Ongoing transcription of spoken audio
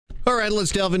All right,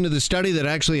 let's delve into the study that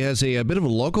actually has a bit of a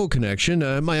local connection.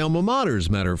 My alma mater, as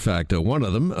a matter of fact, one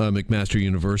of them, McMaster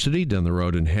University, down the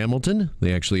road in Hamilton.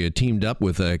 They actually teamed up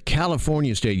with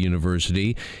California State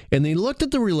University, and they looked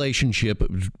at the relationship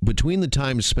between the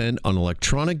time spent on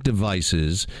electronic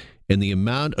devices and the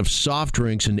amount of soft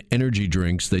drinks and energy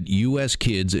drinks that U.S.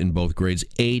 kids in both grades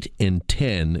 8 and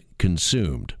 10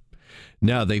 consumed.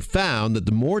 Now, they found that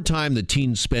the more time that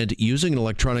teens spent using an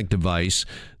electronic device,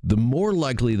 the more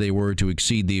likely they were to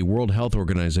exceed the World Health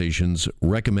Organization's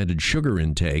recommended sugar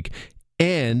intake,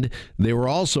 and they were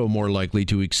also more likely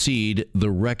to exceed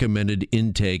the recommended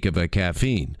intake of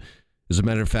caffeine. As a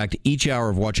matter of fact, each hour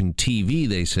of watching TV,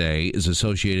 they say, is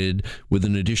associated with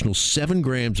an additional 7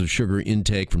 grams of sugar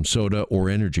intake from soda or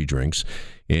energy drinks.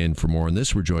 And for more on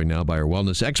this, we're joined now by our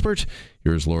wellness expert.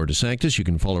 Here's Laura DeSanctis. You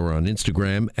can follow her on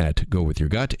Instagram at Go With Your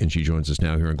Gut, and she joins us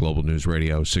now here on Global News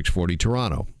Radio 640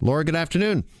 Toronto. Laura, good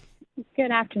afternoon.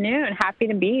 Good afternoon. Happy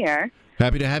to be here.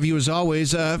 Happy to have you as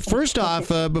always. First off,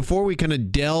 before we kind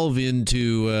of delve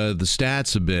into the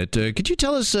stats a bit, could you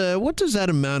tell us what does that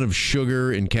amount of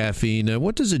sugar and caffeine,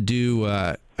 what does it do,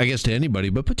 I guess, to anybody,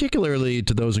 but particularly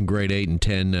to those in grade 8 and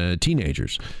 10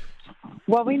 teenagers?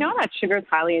 Well, we know that sugar is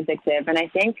highly addictive, and I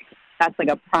think that's like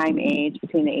a prime age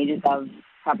between the ages of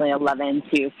probably 11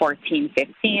 to 14,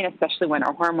 15, especially when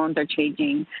our hormones are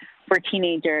changing. For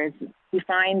teenagers, we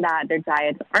find that their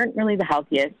diets aren't really the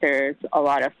healthiest. There's a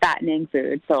lot of fattening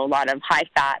food, so a lot of high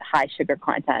fat, high sugar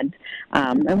content.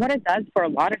 And what it does for a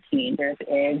lot of teenagers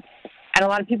is, and a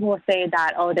lot of people will say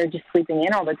that, oh, they're just sleeping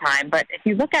in all the time. But if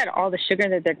you look at all the sugar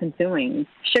that they're consuming,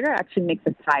 sugar actually makes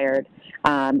us tired.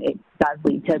 It does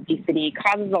lead to obesity,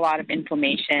 causes a lot of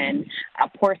inflammation,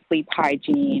 poor sleep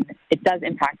hygiene. It does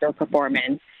impact their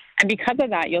performance. And because of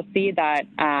that, you'll see that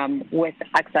with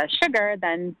excess sugar,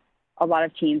 then a lot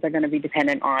of teens are going to be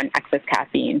dependent on excess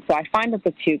caffeine. So I find that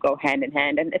the two go hand in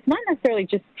hand. And it's not necessarily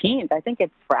just teens. I think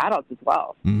it's for adults as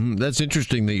well. Mm-hmm. That's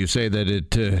interesting that you say that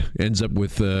it ends up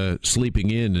with sleeping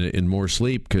in and more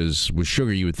sleep, because with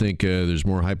sugar you would think there's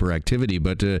more hyperactivity.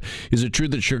 But is it true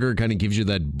that sugar kind of gives you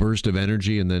that burst of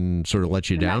energy and then sort of lets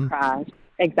you down? That crash.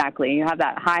 Exactly. You have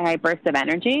that high burst of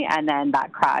energy and then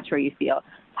that crash where you feel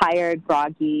tired,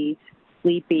 groggy,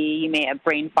 sleepy, you may have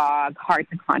brain fog, hard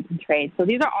to concentrate. So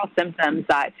these are all symptoms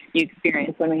that you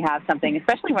experience when we have something,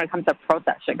 especially when it comes to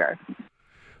processed sugar.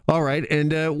 All right.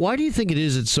 And why do you think it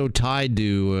is it's so tied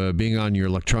to being on your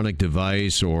electronic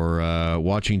device or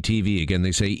watching TV? Again,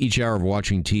 they say each hour of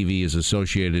watching TV is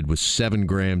associated with 7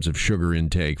 grams of sugar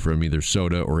intake from either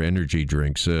soda or energy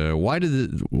drinks. Why do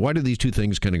these two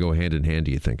things kind of go hand in hand,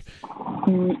 do you think?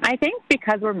 I think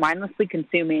because we're mindlessly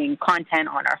consuming content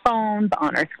on our phones,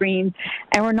 on our screens,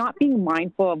 and we're not being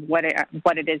mindful of what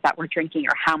it is that we're drinking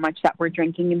or how much that we're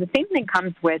drinking. And the same thing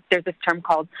comes with, there's this term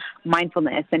called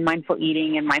mindfulness and mindful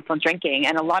eating and mindful drinking.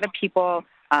 And a lot of people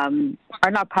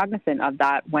are not cognizant of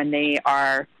that when they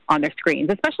are on their screens,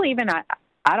 especially even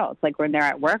adults, like when they're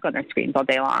at work on their screens all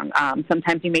day long.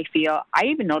 Sometimes you may feel, I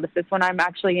even notice this when I'm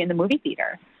actually in the movie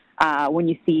theater, when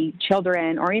you see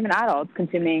children or even adults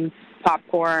consuming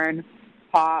popcorn,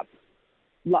 pop,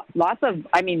 lots of,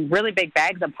 really big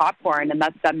bags of popcorn, and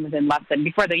that's done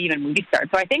before the even movie starts.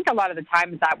 So I think a lot of the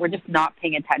time is that we're just not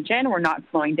paying attention, we're not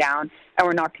slowing down, and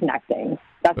we're not connecting.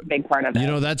 That's a big part of it. You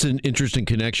know, that's an interesting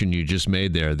connection you just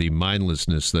made there, the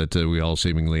mindlessness that we all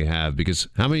seemingly have. Because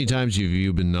how many times have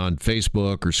you been on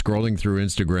Facebook or scrolling through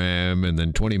Instagram, and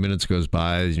then 20 minutes goes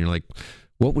by, and you're like,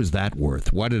 what was that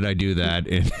worth? Why did I do that?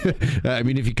 And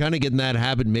if you kind of get in that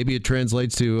habit, maybe it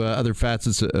translates to other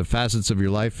facets of your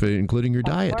life, including your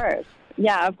diet. Of course.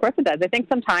 Yeah, of course it does. I think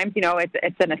sometimes,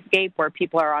 it's an escape where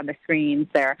people are on the screens,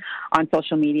 they're on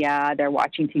social media, they're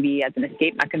watching TV as an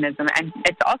escape mechanism. And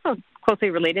it's also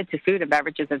closely related to food and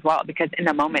beverages as well, because in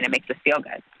the moment it makes us feel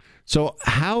good. So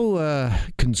how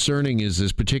concerning is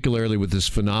this, particularly with this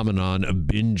phenomenon of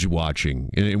binge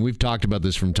watching? And we've talked about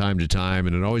this from time to time,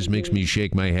 and it always makes me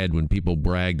shake my head when people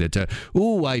brag that,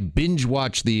 I binge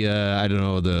watched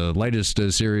the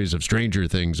latest series of Stranger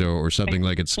Things or something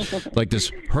like it's like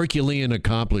this Herculean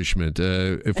accomplishment.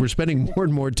 If we're spending more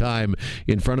and more time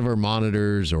in front of our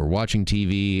monitors or watching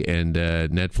TV and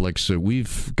Netflix,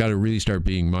 we've got to really start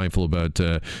being mindful about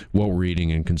what we're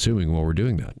eating and consuming while we're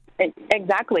doing that.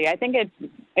 Exactly. I think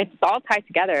it's all tied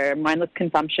together. Mindless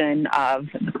consumption of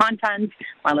the content,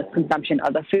 mindless consumption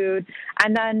of the food,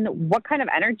 and then what kind of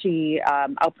energy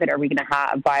output are we going to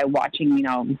have by watching,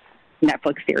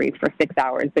 Netflix series for 6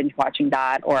 hours, binge watching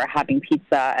that, or having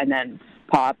pizza and then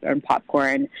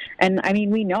popcorn. And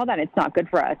we know that it's not good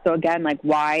for us. So again,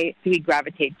 why do we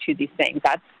gravitate to these things?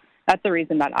 that's the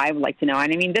reason that I would like to know.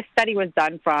 And I mean, this study was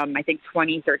done from, I think,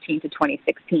 2013 to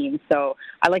 2016. So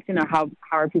I'd like to know how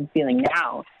are people feeling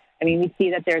now? I mean, we see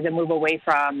that there's a move away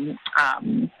from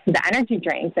the energy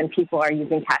drinks, and people are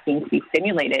using caffeine to be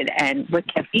stimulated. And with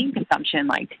caffeine consumption,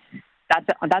 like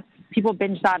that's people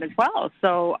binge that as well.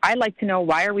 So I'd like to know,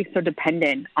 why are we so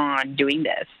dependent on doing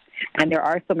this? And there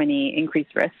are so many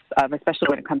increased risks of, especially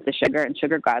when it comes to sugar and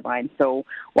sugar guidelines. So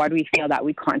why do we feel that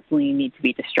we constantly need to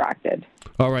be distracted?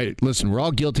 All right, listen, we're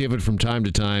all guilty of it from time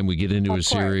to time. We get into a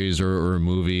series or a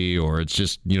movie, or it's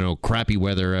just, crappy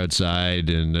weather outside.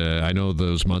 And I know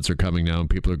those months are coming now and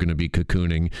people are going to be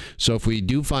cocooning. So if we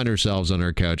do find ourselves on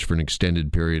our couch for an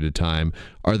extended period of time,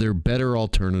 are there better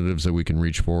alternatives that we can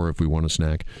reach for if we want a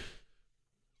snack?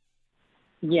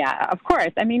 Yeah, of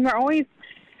course. I mean,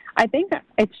 I think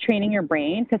it's training your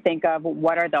brain to think of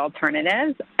what are the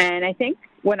alternatives. And I think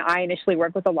when I initially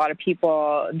work with a lot of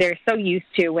people, they're so used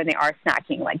to, when they are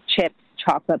snacking, like chips,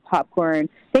 chocolate, popcorn,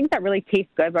 things that really taste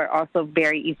good but are also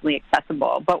very easily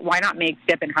accessible. But why not make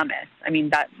dip and hummus? I mean,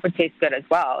 that would taste good as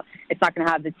well. It's not going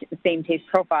to have the same taste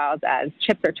profiles as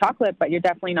chips or chocolate, but you're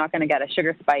definitely not going to get a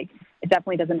sugar spike. It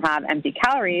definitely doesn't have empty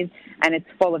calories, and it's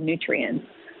full of nutrients.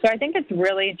 So I think it's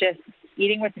really just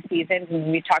eating with the seasons,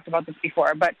 and we talked about this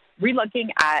before, but relooking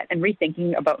at and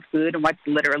rethinking about food and what's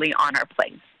literally on our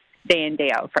plate day in,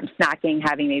 day out, from snacking,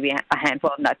 having maybe a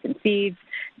handful of nuts and seeds,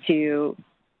 to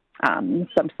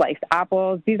some sliced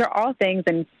apples. These are all things,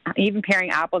 and even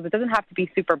pairing apples, it doesn't have to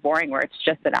be super boring where it's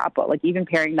just an apple. Like even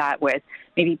pairing that with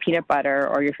maybe peanut butter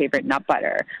or your favorite nut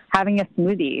butter. Having a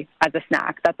smoothie as a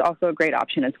snack, that's also a great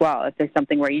option as well if there's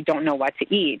something where you don't know what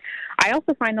to eat. I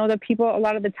also find, though, that a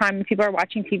lot of the time when people are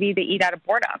watching TV, they eat out of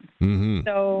boredom. Mm-hmm.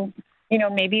 So,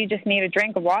 maybe you just need a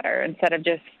drink of water instead of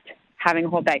just having a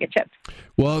whole bag of chips.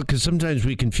 Well, because sometimes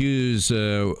we confuse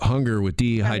hunger with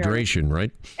dehydration, right?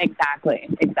 Exactly.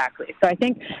 So I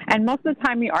think, and most of the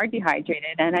time we are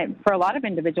dehydrated, and for a lot of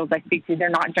individuals I speak to, they're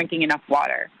not drinking enough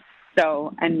water.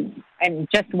 So, and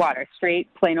just water, straight,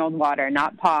 plain old water,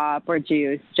 not pop or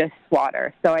juice, just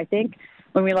water. So I think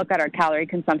when we look at our calorie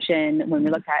consumption, when we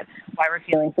look at why we're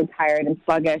feeling so tired and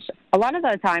sluggish, a lot of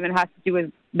the time it has to do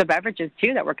with the beverages,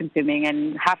 too, that we're consuming.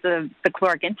 And half the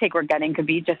caloric intake we're getting could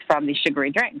be just from these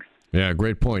sugary drinks. Yeah,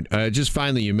 great point. Just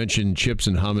finally, you mentioned chips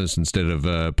and hummus instead of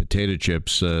potato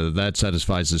chips. That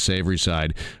satisfies the savory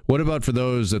side. What about for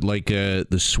those that like the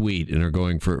sweet and are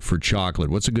going for chocolate?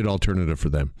 What's a good alternative for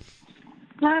them?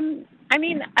 I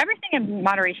mean, everything in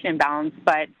moderation and balance,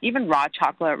 but even raw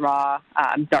chocolate,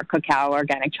 dark cacao,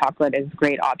 organic chocolate is a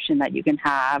great option that you can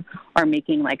have, or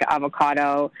making like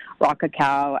avocado, raw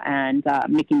cacao, and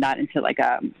making that into like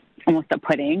almost a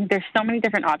pudding. There's so many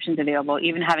different options available,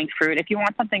 even having fruit. If you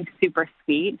want something super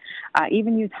sweet,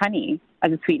 even use honey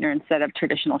as a sweetener instead of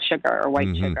traditional sugar or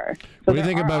white sugar. So what do you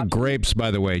think about grapes,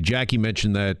 by the way? Jackie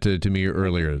mentioned that to me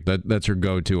earlier. That's her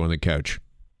go-to on the couch.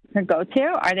 Her go-to?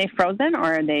 Are they frozen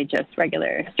or are they just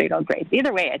regular straight old grapes?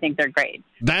 Either way, I think they're great.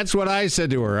 That's what I said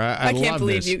to her. I can't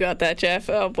believe you got that, Jeff.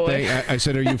 Oh, boy. I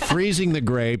said, are you freezing the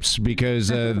grapes? Because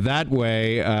that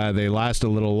way they last a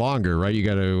little longer, right? You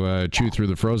got to chew through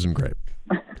the frozen grape.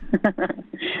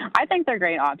 I think they're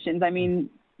great options. I mean,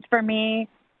 for me,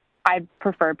 I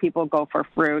prefer people go for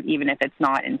fruit, even if it's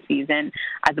not in season,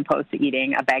 as opposed to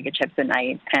eating a bag of chips a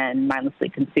night and mindlessly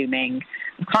consuming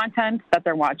content that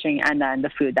they're watching and then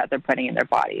the food that they're putting in their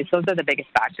bodies. Those are the biggest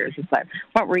factors. Is that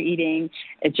what we're eating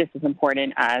is just as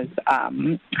important as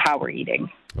how we're eating.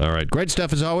 All right. Great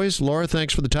stuff as always. Laura,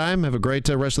 thanks for the time. Have a great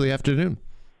rest of the afternoon.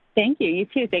 Thank you. You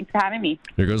too. Thanks for having me.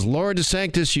 There goes Laura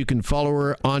DeSanctis. You can follow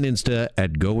her on Insta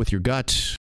at Go With Your Gut.